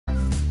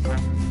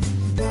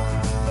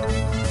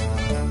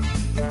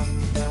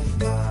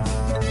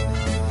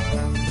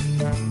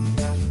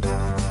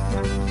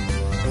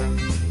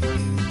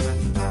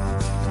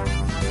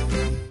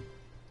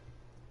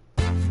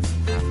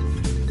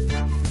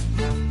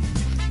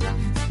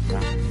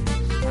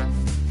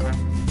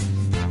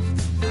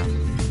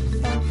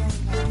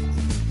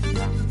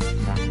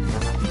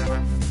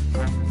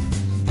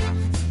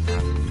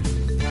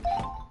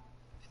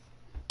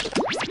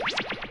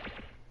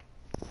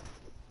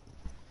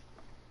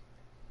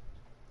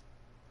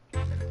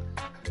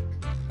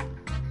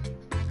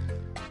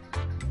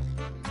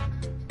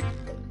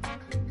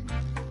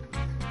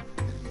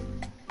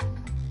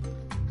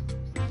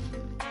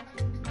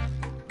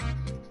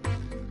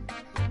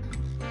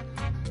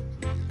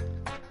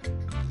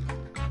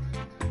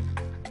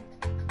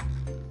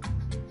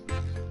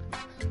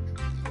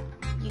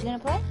You gonna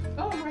play?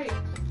 Oh, right.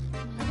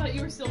 I thought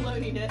you were still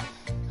loading it.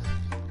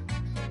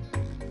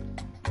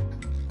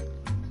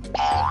 What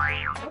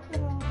the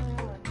hell am I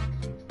on?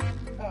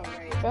 Oh,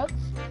 right. Strokes?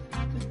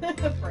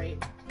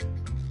 Right.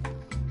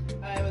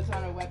 I was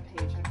on a web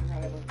page. I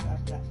forgot I looked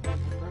up that phone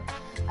number.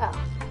 Oh.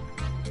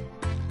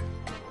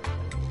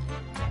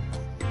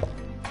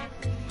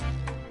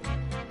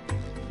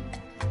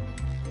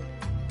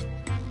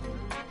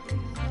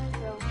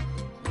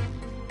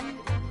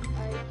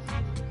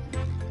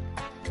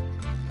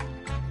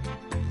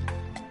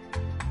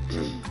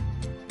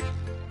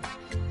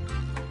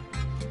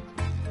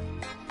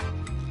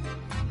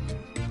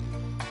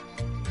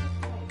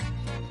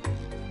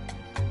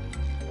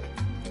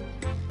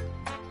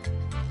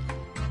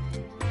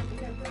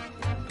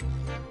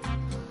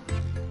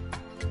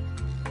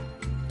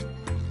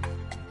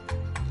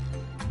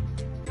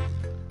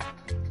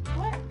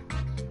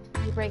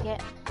 Break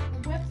it.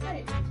 The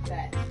website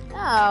reset.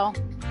 Oh,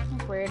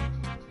 that's weird.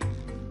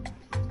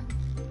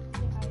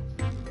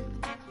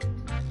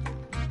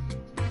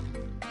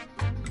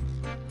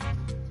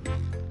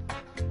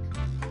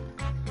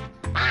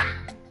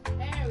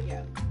 There we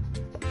go.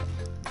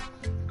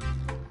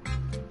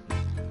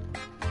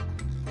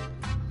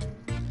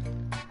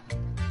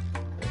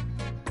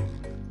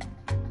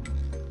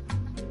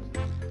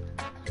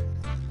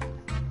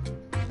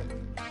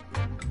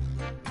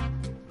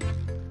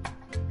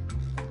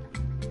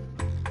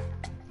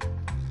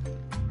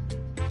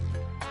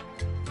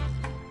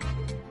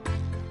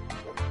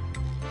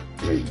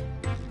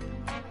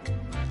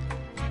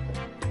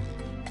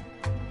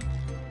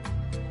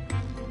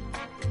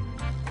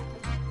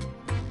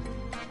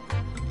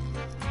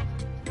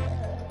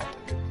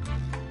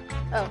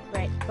 Oh,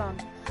 right, phone.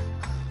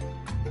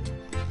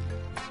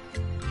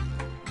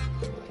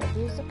 Should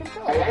use the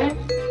controller.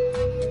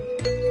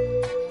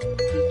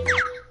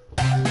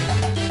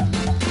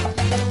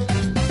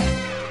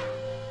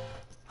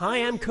 Hi,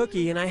 I'm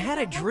Cookie, and I had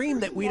a dream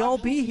that we'd all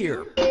be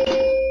here.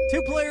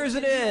 2 players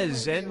it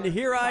is, and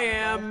here I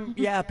am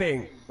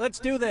yapping. Let's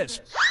do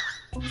this.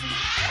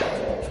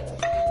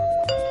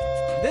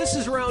 This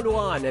is round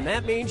 1, and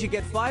that means you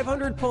get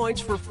 500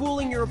 points for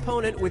fooling your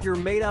opponent with your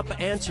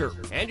made-up answer.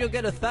 And you'll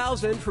get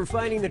 1,000 for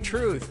finding the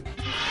truth.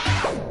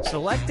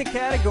 Select a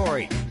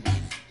category.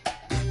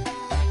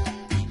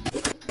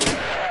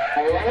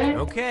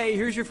 Okay,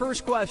 here's your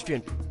first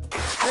question.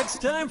 It's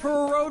time for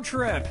a road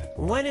trip.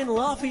 When in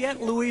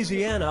Lafayette,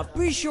 Louisiana,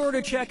 be sure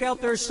to check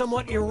out their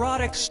somewhat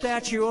erotic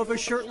statue of a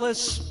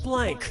shirtless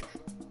blank.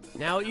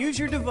 Now, use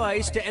your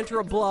device to enter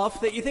a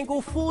bluff that you think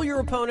will fool your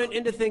opponent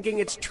into thinking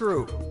it's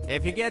true.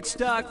 If you get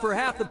stuck, for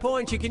half the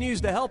points, you can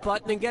use the help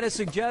button and get a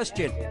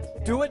suggestion.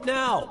 Do it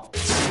now.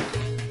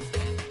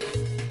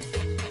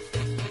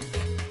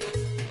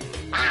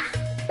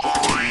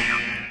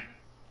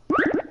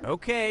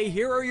 Okay,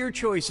 here are your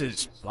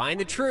choices. Find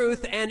the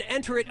truth and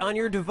enter it on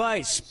your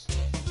device.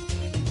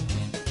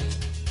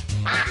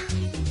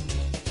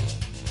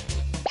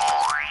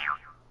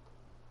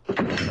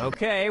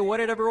 Okay, what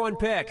did everyone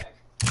pick?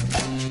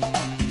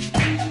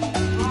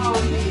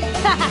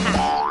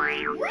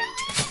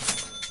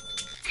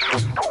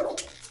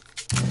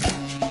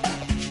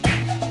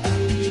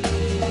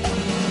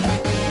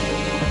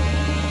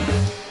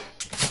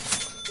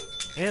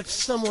 If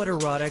somewhat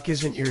erotic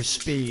isn't your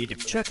speed,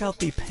 check out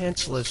the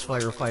pantsless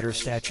firefighter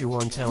statue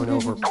one town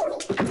over.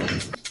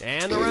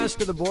 And the rest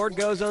of the board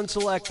goes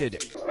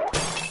unselected.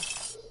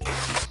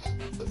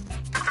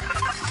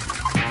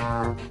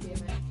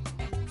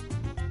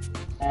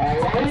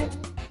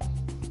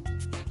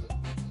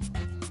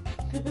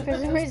 For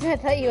some reason, I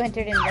thought you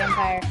entered in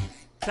vampire.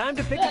 Time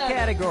to pick a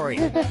category.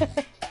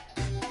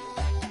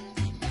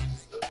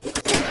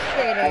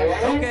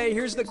 Okay,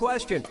 here's the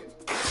question.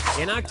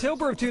 In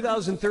October of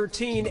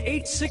 2013,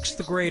 8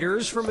 sixth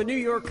graders from a New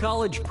York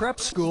college prep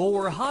school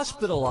were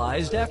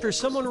hospitalized after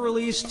someone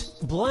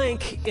released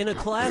blank in a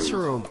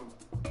classroom.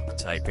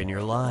 Type in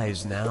your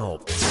lies now.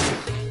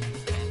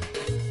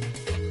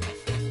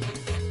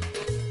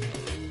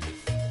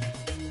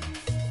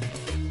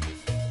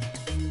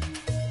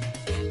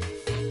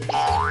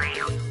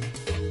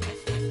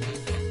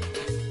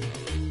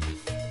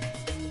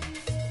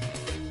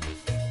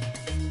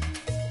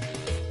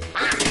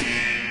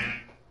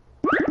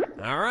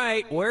 All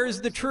right, where's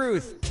the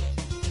truth?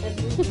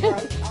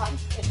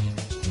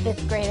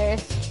 5th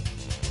graders.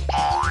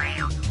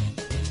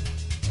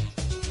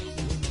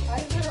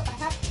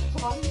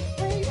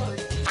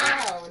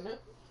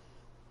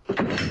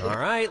 All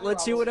right,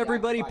 let's see what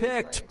everybody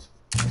picked.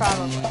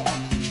 Probably.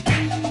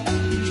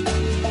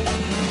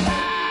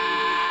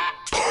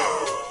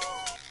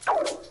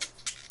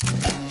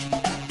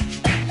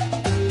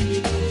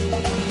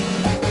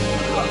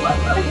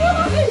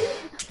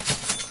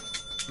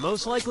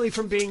 Most likely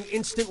from being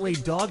instantly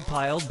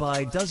dogpiled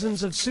by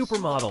dozens of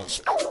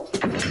supermodels.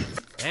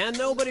 And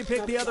nobody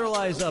picked the other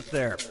lies up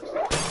there.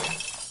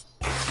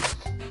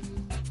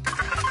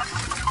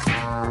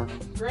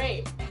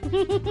 Great.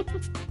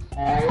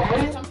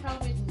 Somehow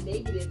with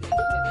negative in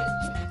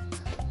Fibbage.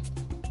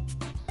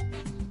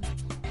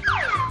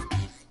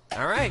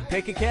 All right,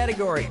 pick a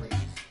category.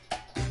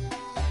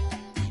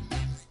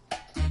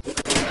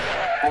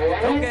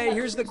 Okay,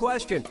 here's the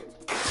question.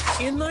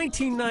 In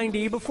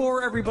 1990,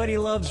 before Everybody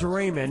Loves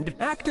Raymond,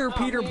 actor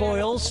Peter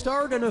Boyle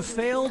starred in a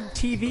failed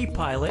TV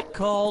pilot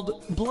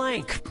called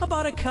Blank,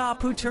 about a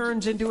cop who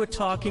turns into a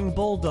talking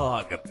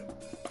bulldog.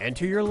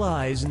 Enter your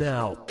lies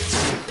now.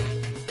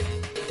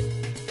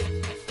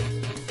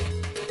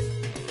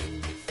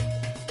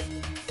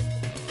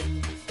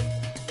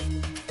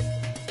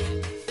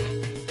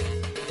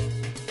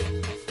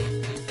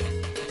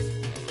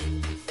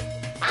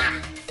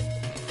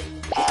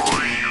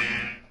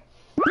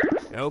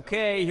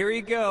 Okay, here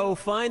you go.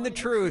 Find the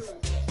truth.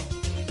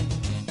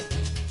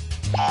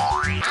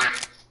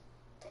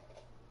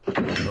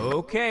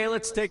 Okay,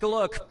 let's take a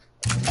look.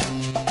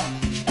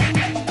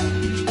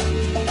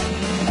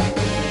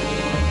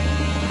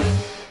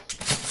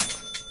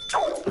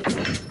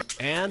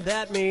 And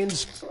that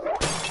means...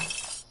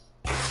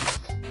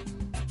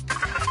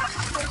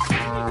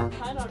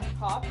 Kind on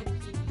pop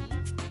and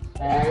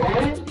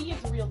TV. TV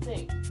is a real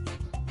thing.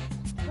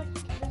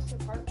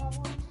 Mr. Heart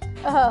problem?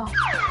 Oh.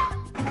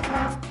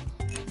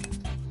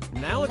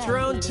 Now it's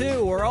round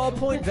 2, where all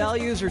point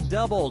values are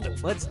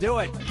doubled. Let's do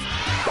it.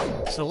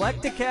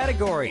 Select a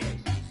category.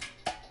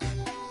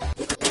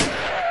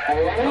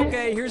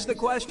 Okay, here's the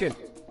question.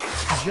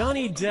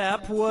 Johnny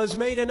Depp was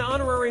made an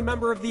honorary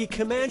member of the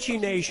Comanche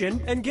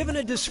Nation and given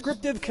a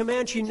descriptive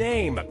Comanche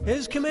name.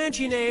 His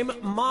Comanche name,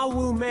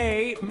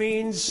 Mawume,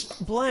 means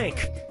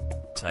blank.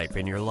 Type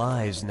in your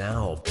lies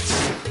now.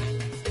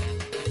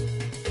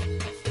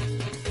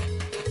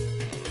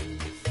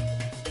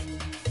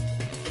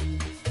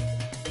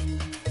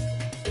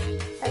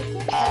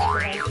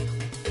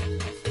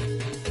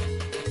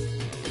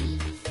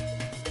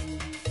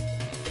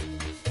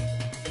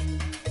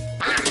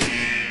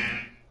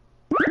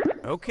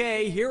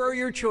 Okay, here are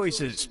your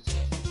choices.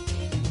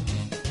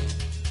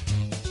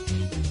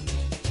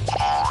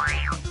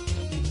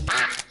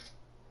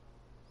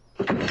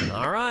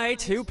 All right,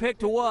 who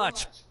picked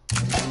what?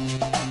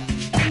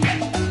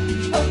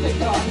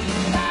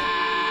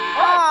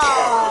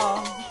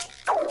 Oh.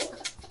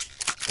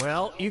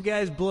 Well, you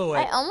guys blew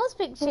I it. almost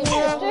picked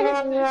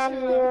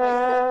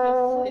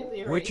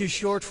Shapeshifter. Which is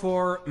short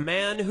for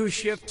man who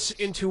shifts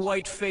into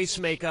white face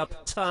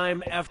makeup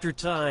time after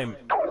time.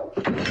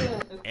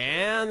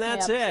 And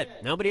that's it.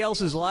 Nobody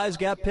else's lies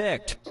got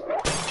picked.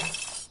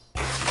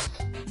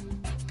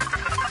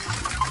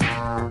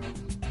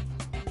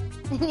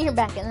 You're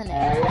back in the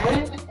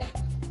net.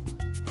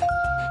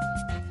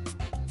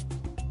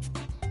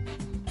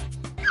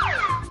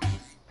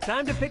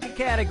 Time to pick a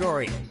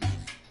category.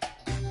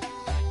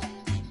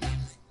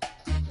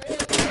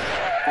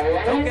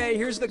 Okay,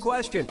 here's the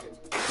question.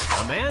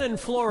 A man in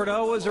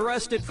Florida was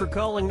arrested for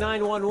calling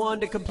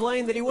 911 to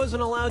complain that he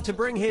wasn't allowed to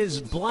bring his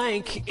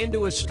blank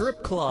into a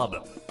strip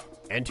club.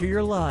 Enter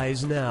your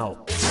lies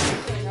now.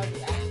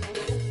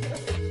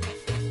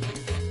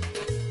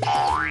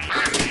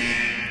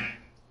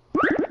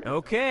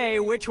 Okay,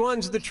 which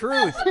one's the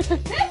truth?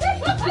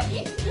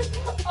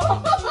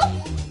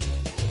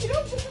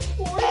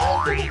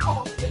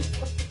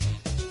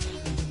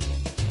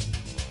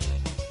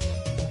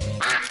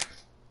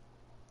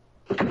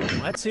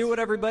 Let's see what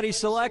everybody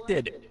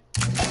selected.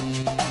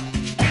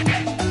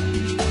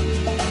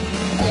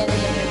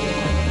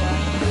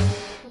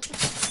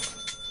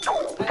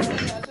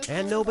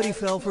 And nobody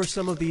fell for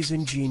some of these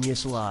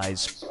ingenious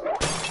lies.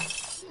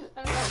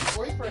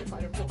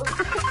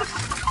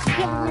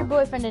 Getting your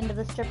boyfriend into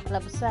the strip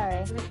club,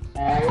 sorry.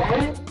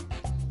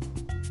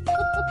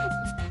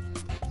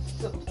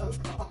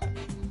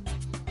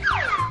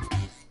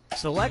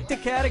 Select a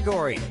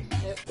category.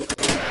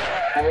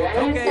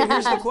 Okay,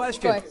 here's the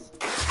question.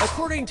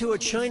 According to a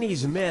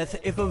Chinese myth,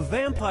 if a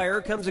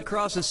vampire comes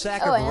across a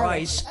sack of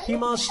rice, he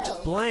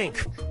must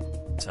blank.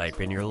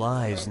 Type in your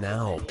lies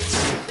now.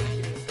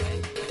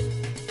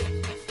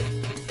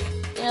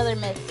 In other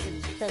myths,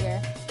 it's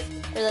sugar.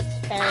 Or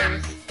that's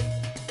fairies.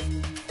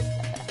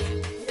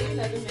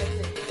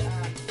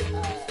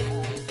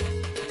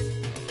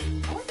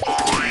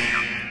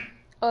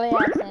 Oh, yeah,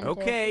 it's in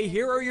Okay,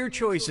 here are your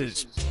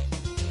choices.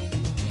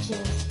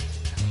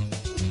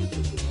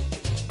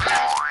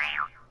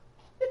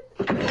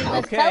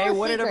 Okay,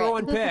 what did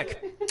everyone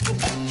pick?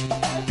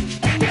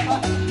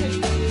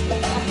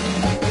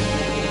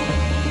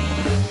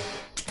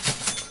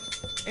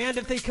 And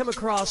if they come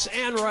across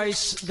Anne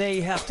Rice, they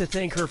have to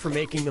thank her for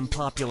making them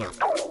popular.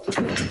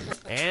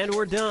 And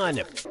we're done.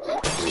 Eat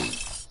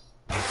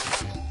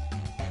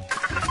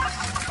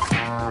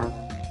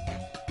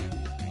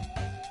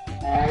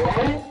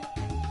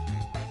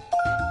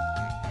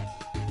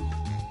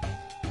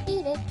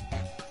it.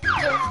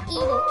 Just eat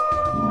it.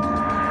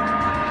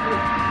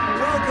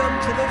 Welcome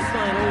to the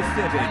final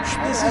Fibbage.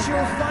 This is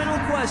your final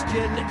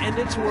question, and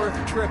it's worth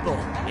triple.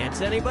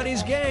 It's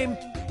anybody's game.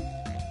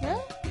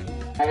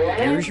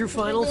 Here's your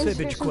final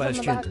Fibbage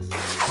question.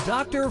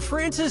 Dr.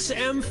 Francis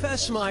M.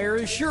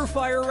 Fessmeyer's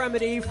surefire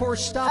remedy for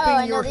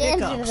stopping your the answer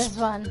to hiccups. this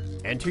one.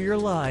 Enter your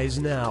lies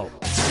now.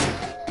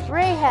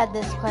 Ray had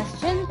this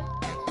question.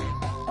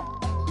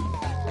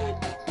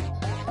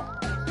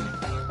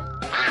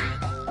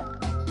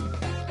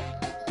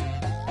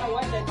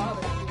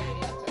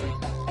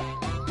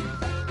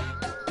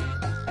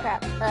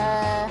 Crap.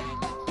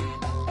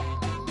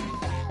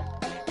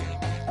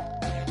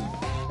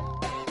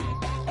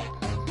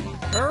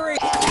 Hurry!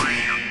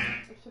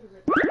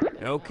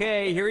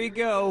 Okay, here you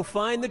go.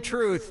 Find the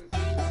truth.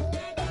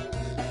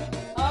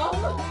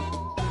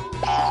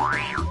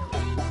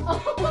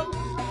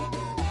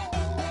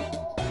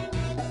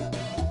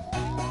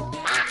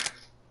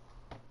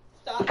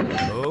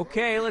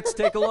 Okay, let's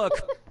take a look.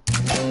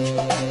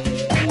 I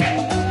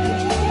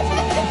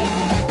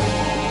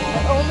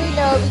only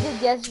know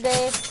because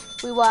yesterday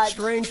we watched.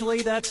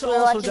 Strangely, that's we were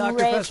also watching Dr.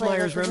 Ray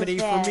Fessmeyer's play remedy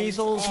with for his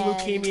measles,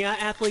 friends, leukemia,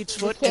 athlete's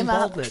foot, came and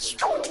up. baldness.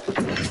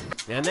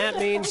 And that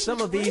means some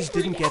of these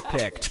didn't get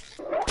picked.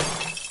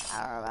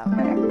 I don't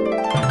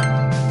remember.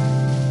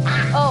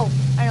 Oh,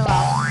 I know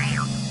how.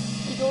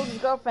 He told his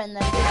girlfriend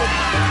that if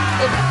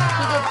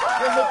he gets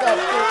the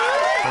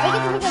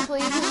hiccups, will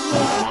you give me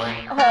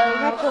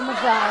rectal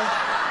massage?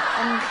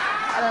 And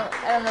I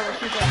don't know what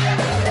she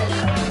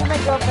said. My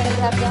girlfriend would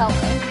have to help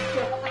me.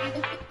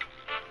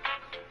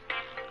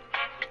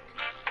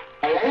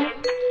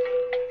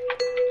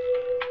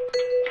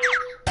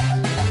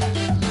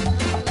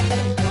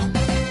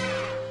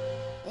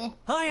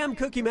 Hi, I'm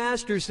Cookie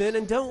Masterson,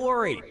 and don't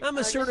worry, I'm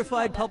a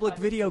certified public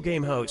video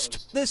game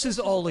host. This is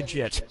all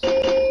legit.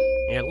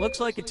 It looks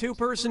like a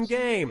two-person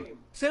game.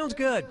 Sounds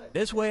good.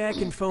 This way I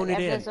can phone it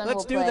in.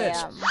 Let's do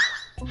this.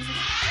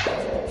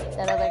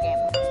 That other game.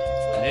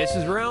 This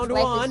is round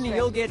one.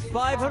 You'll get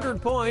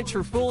 500 points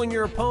for fooling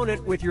your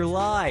opponent with your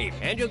lie.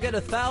 And you'll get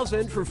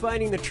 1,000 for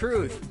finding the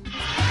truth.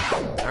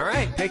 All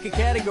right, pick a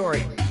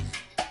category.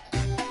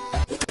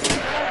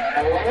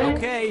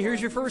 Okay, here's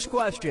your first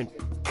question.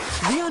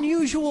 The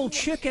unusual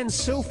Chick and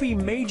Sophie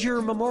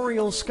Major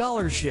Memorial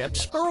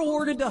Scholarships are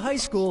awarded to high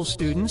school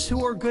students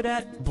who are good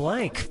at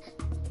blank.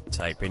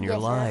 Type in your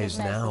lies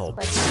now.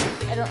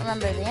 I don't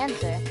remember the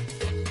answer.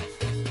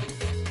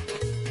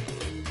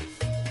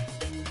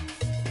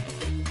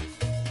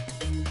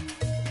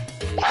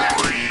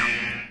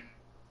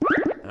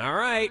 All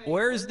right,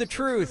 where's the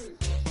truth?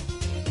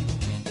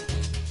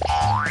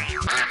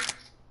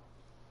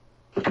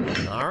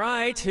 All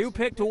right, who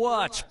picked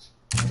what?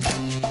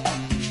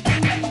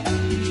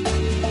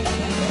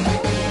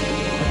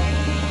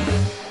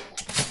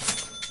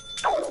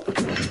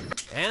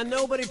 And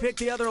nobody picked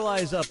the other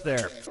lies up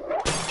there.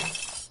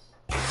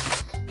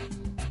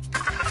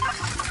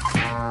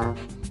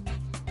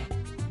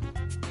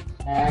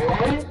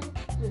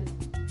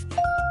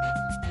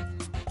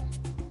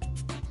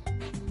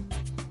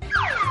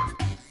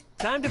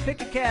 Time to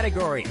pick a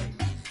category.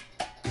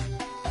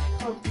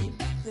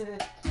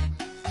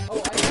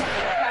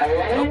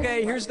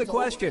 Okay, here's the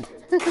question.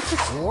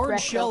 Ward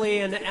Shelley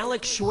and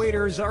Alex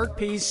Schwader's art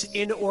piece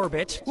In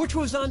Orbit, which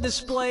was on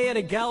display at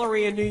a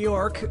gallery in New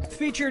York,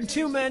 featured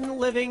two men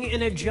living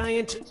in a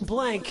giant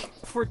blank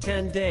for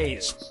 10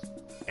 days.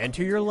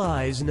 Enter your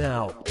lies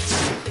now.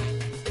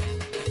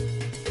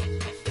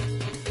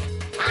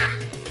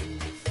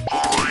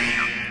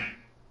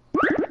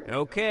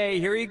 Okay,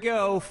 here you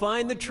go.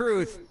 Find the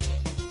truth.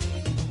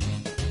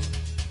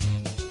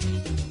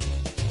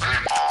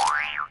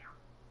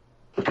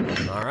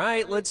 All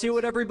right, let's see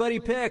what everybody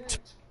picked.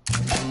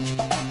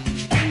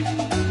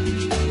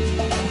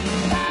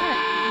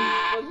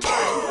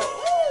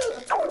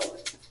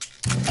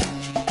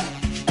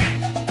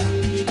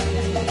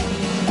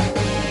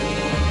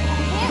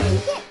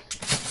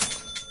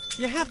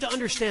 You have to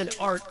understand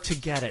art to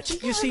get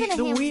it. You see,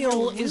 the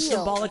wheel is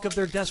symbolic of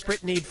their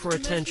desperate need for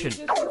attention.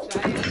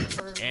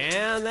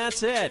 And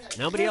that's it.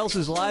 Nobody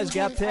else's lies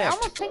got picked. I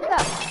almost picked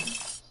that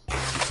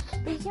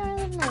one. But you can't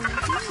really know.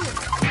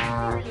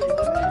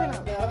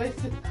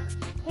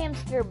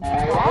 Hamster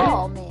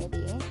ball,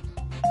 maybe.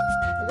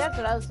 That's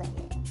what I was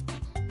thinking.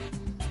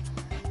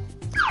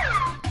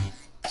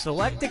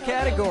 Select a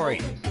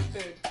category.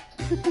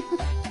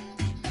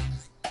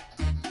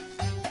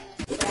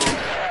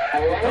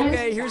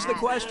 Okay, here's the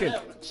question.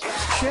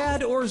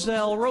 Chad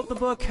Orzel wrote the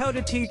book How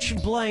to Teach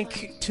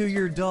Blank to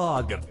Your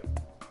Dog.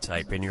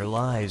 Type in your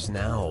lies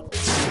now.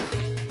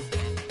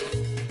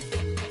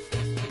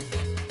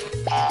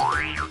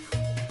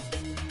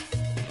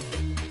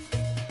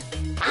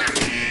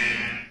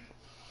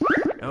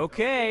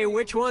 Okay,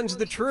 which one's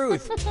the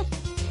truth?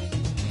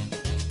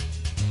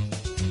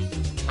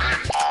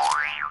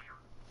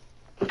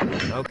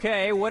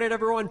 Okay, what did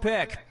everyone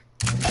pick?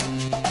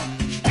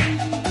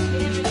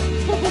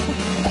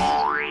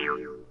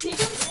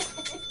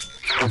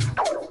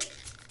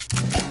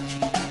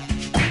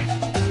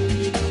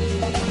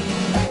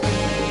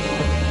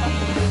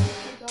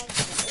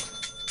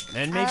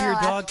 And maybe your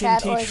dog can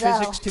teach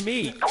physics to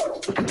me.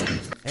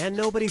 And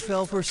nobody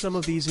fell for some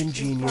of these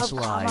ingenious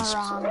lies.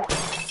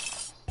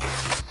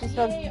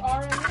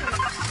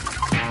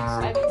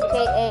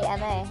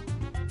 K-A-M-A.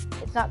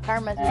 It's not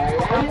Karma Sutra,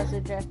 it's Kama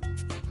Sutra.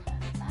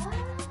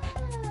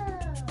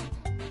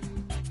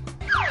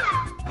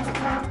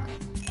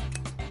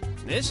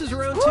 This is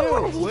round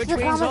two, which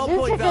means all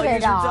point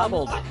values are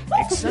doubled.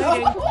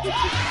 Exciting.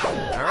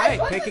 All right,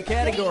 pick a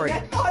category.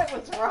 I thought it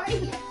was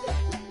right.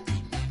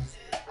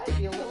 I'd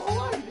be a little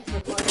alarmed if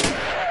it wasn't.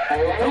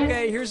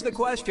 Okay, here's the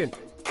question.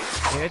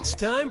 It's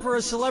time for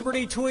a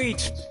celebrity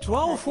tweet.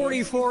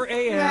 12:44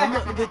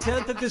 a.m., the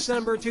 10th of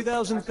December,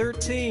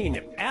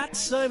 2013. At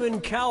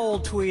Simon Cowell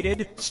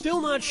tweeted,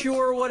 "Still not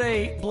sure what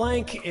a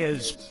blank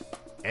is."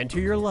 Enter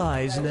your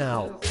lies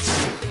now.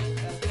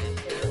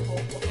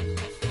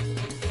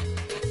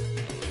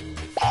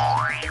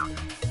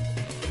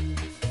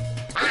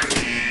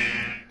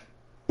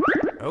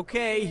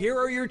 Okay, here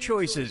are your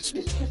choices.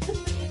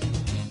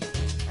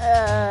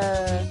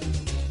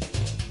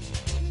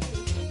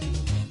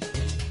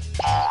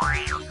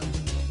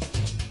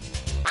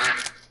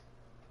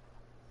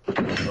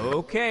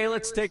 Okay,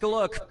 let's take a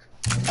look.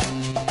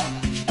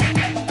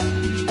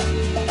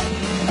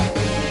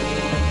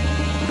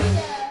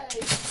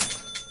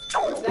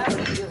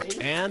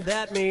 And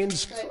that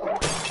means...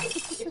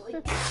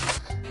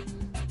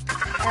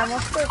 I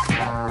almost said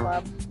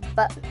club,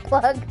 butt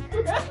plug.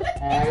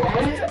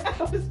 That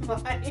was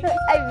mine.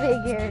 I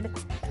figured.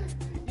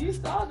 You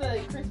saw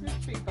the Christmas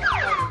tree butt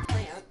plug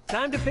plant.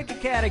 Time to pick a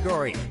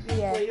category.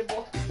 Yeah,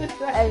 Relatable.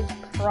 I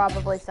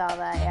probably saw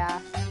that,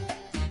 yeah.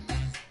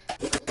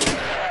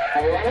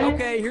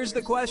 Okay, here's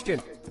the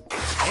question.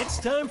 It's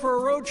time for a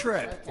road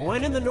trip.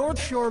 When in the North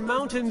Shore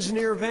Mountains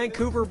near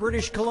Vancouver,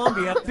 British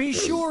Columbia, be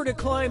sure to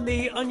climb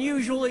the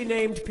unusually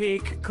named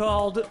peak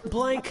called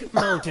Blank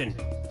Mountain.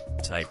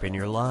 Type in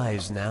your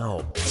lies now.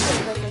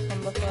 I've heard this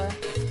one before.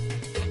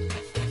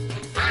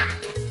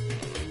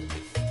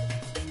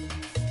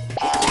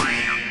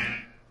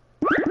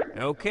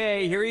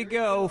 Okay, here you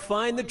go.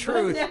 Find the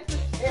truth.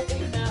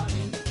 Unnecessary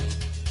mountain.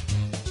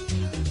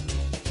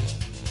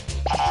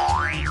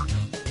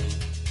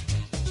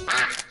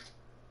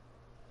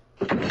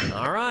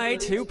 All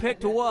right, who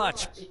picked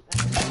what? Damn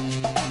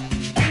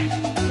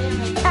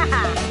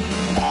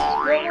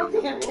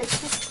it.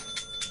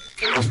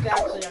 It's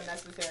actually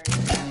unnecessary.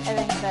 I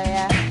think so,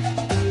 yeah.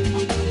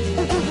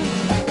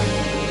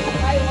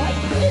 I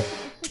like it.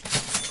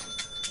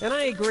 And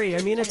I agree.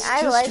 I mean, it's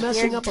I just like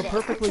messing yours up a today.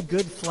 perfectly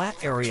good flat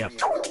area.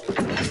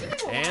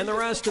 And the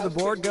rest of the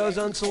board goes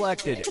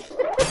unselected.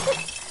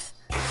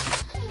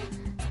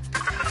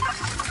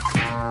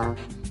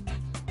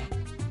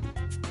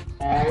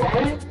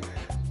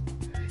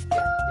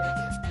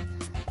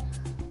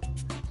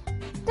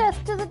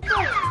 Death to the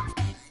death.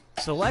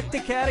 Select a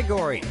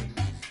category.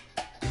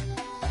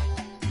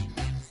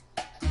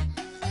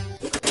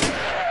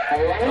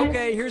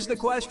 Okay, here's the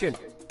question.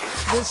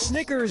 The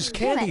Snickers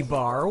candy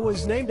bar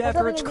was named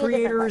after its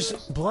creator's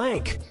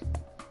blank.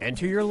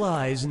 Enter your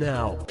lies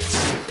now.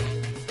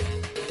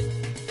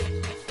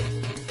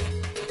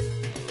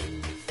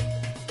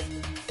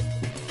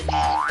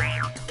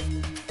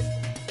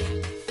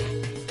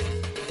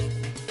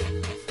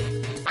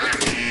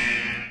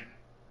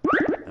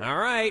 All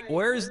right,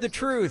 where's the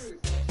truth?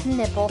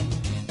 Nipple.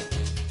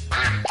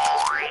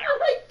 I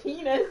like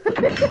penis.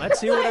 Let's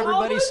see what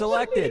everybody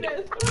selected. I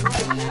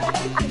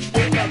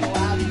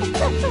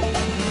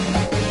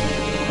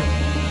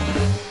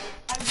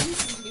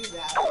used to do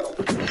that.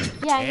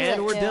 Yeah, I And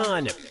knew we're that too.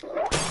 done.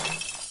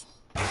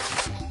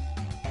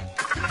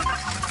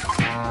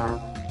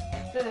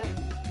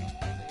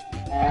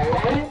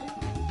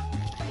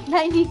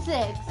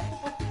 96.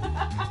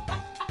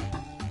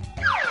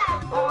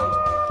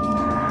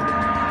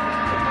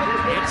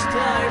 It's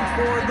time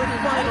for the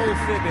final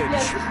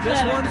Fibbage.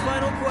 Just one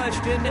final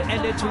question,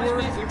 and it's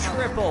worth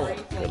triple.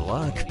 Good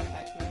luck.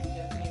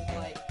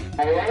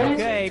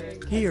 Okay,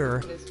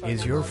 here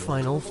is your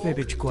final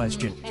Fibbage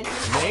question.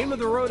 Name of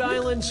the Rhode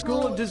Island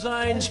School of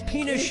Design's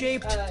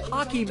penis-shaped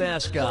hockey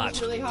mascot.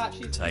 Really hot.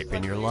 She's Type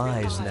in your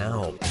lies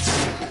now.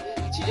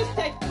 She just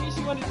texted me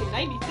she wanted to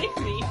 96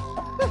 me.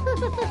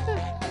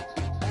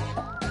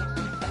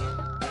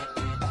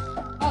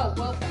 Oh,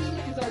 well,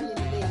 penis is already in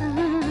the name.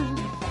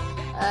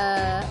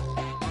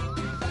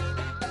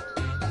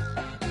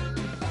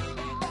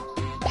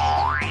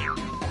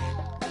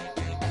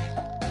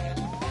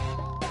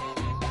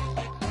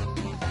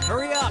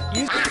 Hurry up!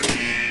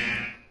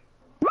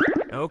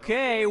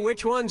 Okay,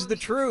 which one's the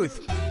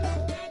truth?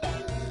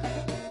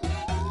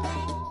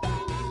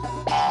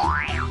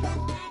 I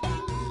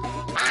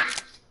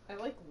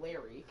like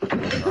Larry.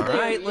 All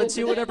right, let's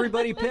see what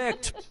everybody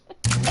picked.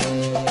 I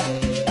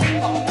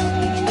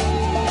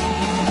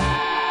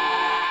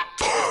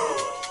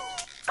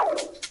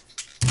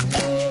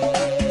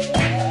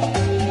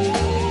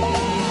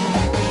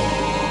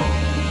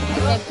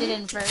typed it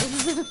in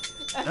first.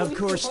 Of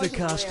course, the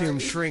costume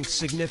shrinks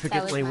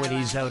significantly when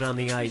he's out on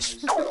the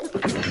ice.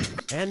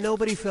 And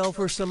nobody fell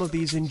for some of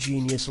these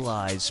ingenious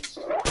lies.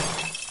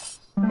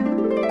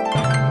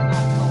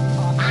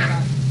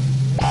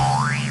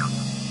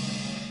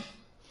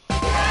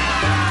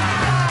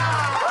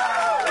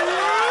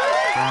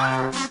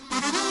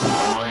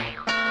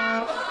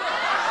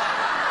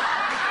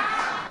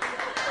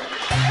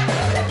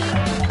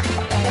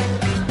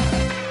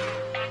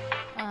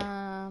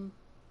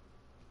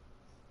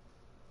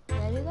 Did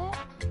I do that?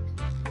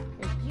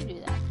 Or did you do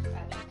that?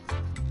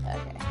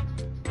 Okay.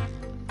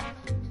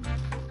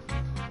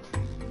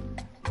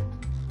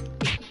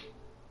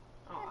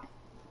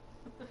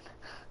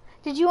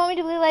 Did you want me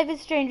to play Life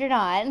is Strange or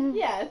not?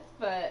 Yes,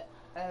 but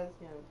I was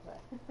gonna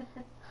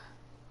play.